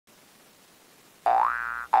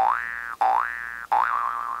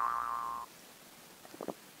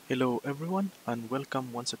Hello everyone and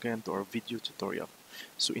welcome once again to our video tutorial.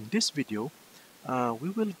 So in this video, we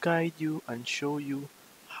will guide you and show you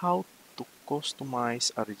how to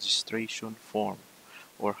customize a registration form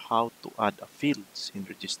or how to add a fields in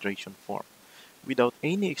registration form without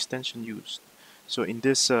any extension used. So in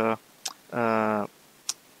this uh,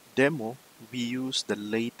 demo, we use the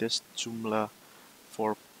latest Joomla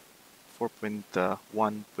 4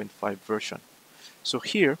 4.1.5 version. So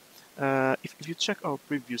here, if you check our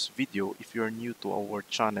previous video, if you're new to our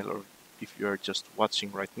channel or if you're just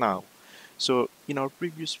watching right now, so in our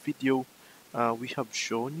previous video, we have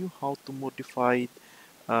shown you how to modify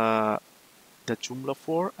uh, the Joomla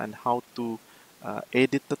 4 and how to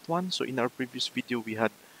edit that one. So in our previous video, we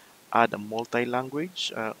had add a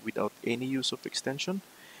multi-language without any use of extension,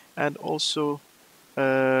 and also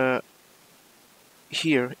uh,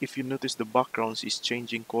 here, if you notice the backgrounds is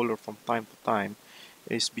changing color from time to time,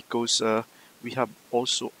 is because we have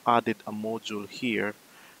also added a module here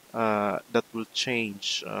that will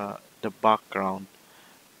change the background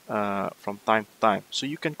from time to time. So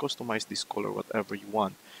you can customize this color whatever you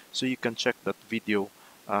want. So you can check that video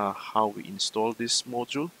how we install this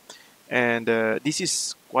module. And this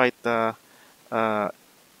is quite uh,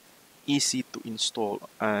 easy to install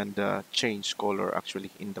and change color actually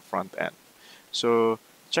in the front end. So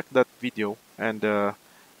check that video and uh,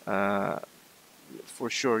 for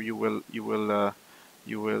sure you will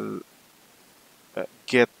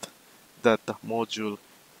get that module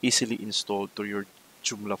easily installed to your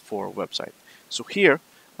Joomla 4 website. So here,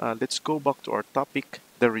 let's go back to our topic,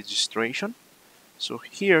 the registration. So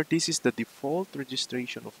here, this is the default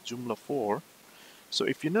registration of Joomla 4. So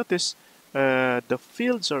if you notice, the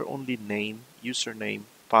fields are only name, username,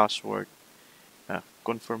 password,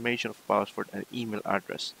 confirmation of password, and email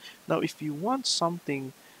address. Now, if you want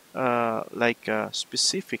something like a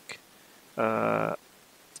specific uh,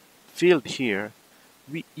 field here,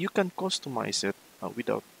 you can customize it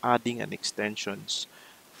without adding an extensions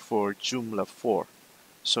for Joomla 4.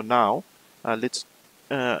 So now let's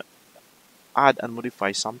uh, add and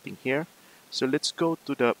modify something here. So let's go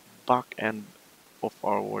to the back end of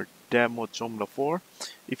our demo Joomla 4.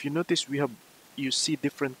 If you notice, you see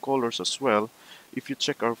different colors as well. If you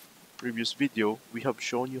check our previous video, we have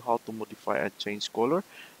shown you how to modify and change color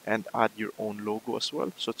and add your own logo as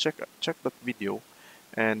well. So check that video,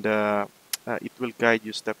 and it will guide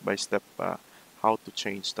you step by step how to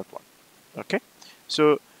change that one. Okay,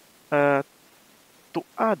 so uh, to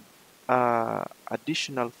add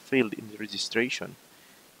additional field in the registration,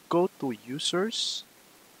 go to users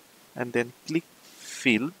and then click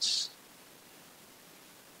fields,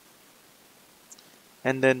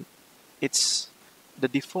 and then it's the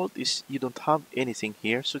default is you don't have anything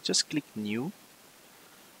here, so just click new,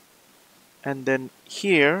 and then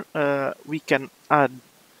here we can add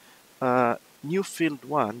new field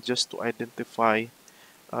 1 just to identify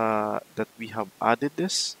that we have added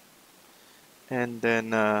this, and then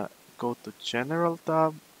go to general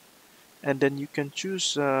tab, and then you can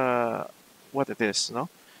choose what it is. No,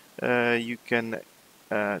 you can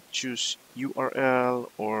choose URL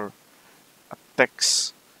or a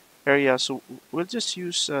text area. So we'll just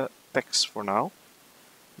use text for now.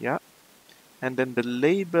 Yeah, and then the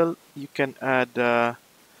label you can add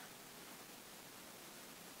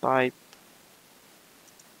type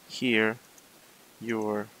here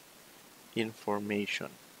your information,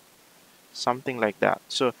 something like that.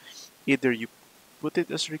 So either you put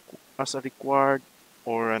it as a required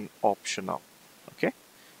or an optional. Okay,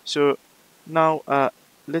 so now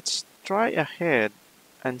let's try ahead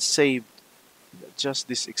and save just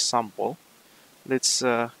this example. Let's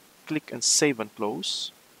click and save and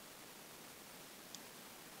close,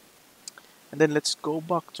 and then let's go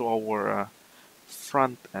back to our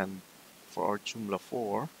front end for our Joomla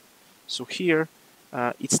 4. So here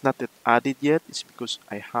it's not yet added yet. It's because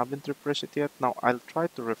I haven't refreshed it yet. Now I'll try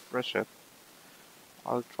to refresh it.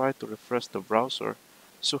 I'll try to refresh the browser.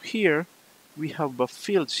 So here we have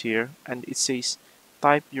fields here, and it says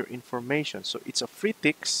type your information. So it's a free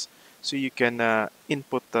text, so you can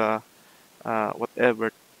input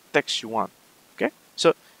whatever text you want. Okay,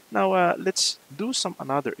 so now let's do some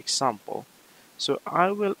another example. So I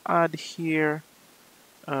will add here,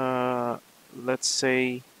 let's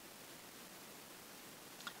say,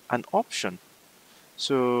 an option.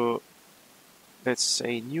 So let's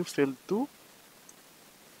say new field 2.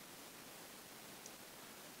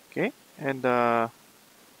 Okay, and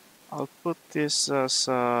I'll put this as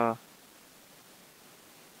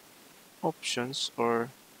options or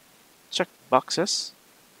check boxes.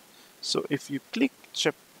 So if you click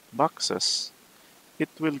check boxes, it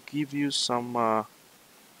will give you some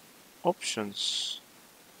options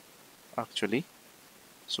actually.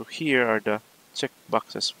 So here are the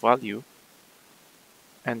checkboxes value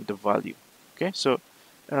and the value. Okay, so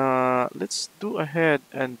let's do ahead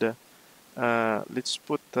and let's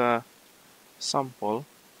put sample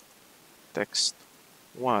text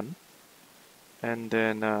 1, and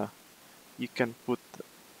then you can put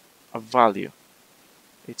a value.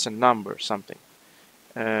 It's a number, something.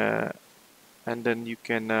 Uh, and then you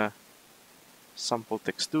can sample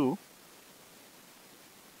text 2.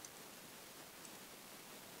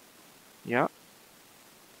 Yeah,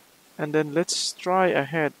 and then let's try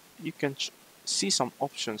ahead. You can see some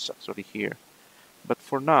options actually here, but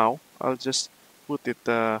for now I'll just put it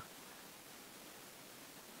as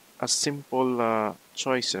simple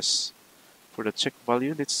choices for the check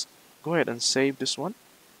value. Let's go ahead and save this one,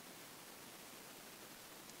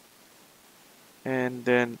 and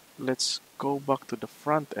then let's go back to the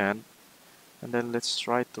front end, and then let's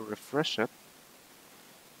try to refresh it.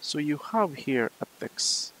 So you have here a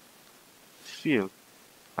text field,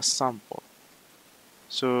 a sample,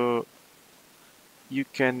 so you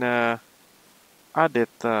can add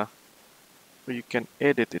it or you can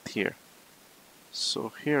edit it here.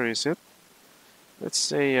 So here is it. Let's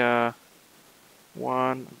say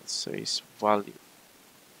one, let's say is value.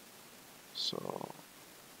 So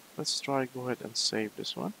let's try go ahead and save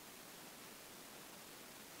this one,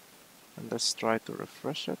 and let's try to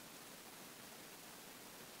refresh it.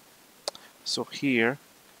 So here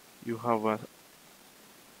you have a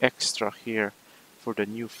extra here for the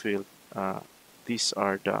new field. These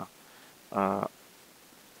are the uh,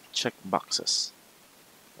 check boxes.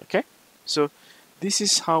 Okay, so this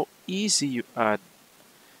is how easy you add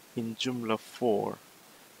in Joomla 4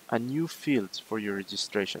 a new field for your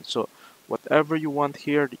registration. So whatever you want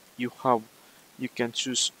here, you can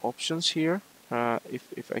choose options here.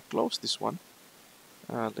 If I close this one,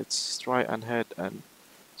 let's try and head and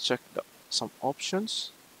check some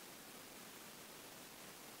options.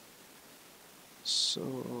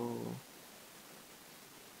 So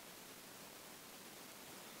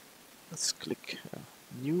let's click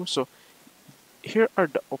new. So here are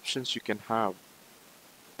the options you can have.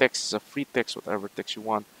 Text is a free text, whatever text you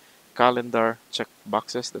want. Calendar, check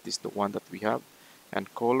boxes, that is the one that we have.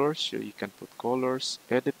 And colors, so you can put colors.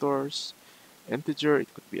 Editors, integer,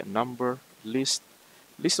 it could be a number. List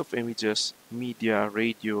of images, media,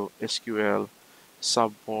 radio, SQL,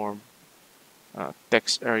 subform,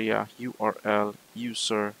 text area, URL,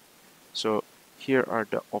 user. So here are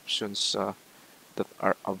the options that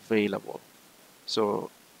are available. So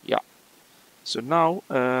yeah, so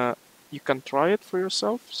now you can try it for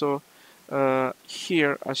yourself. So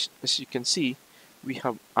here, as you can see, we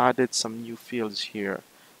have added some new fields here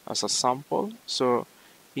as a sample. So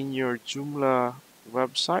in your Joomla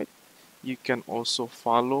website, you can also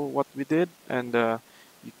follow what we did, and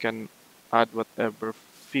you can add whatever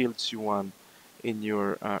fields you want in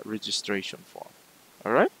your registration form.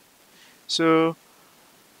 All right. So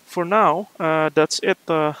for now, that's it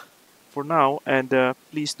for now, and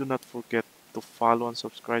please do not forget to follow and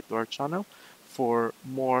subscribe to our channel for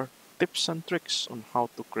more tips and tricks on how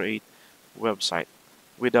to create website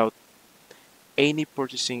without any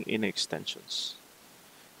purchasing any extensions.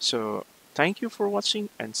 So thank you for watching,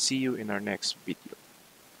 and see you in our next video.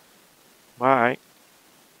 Bye.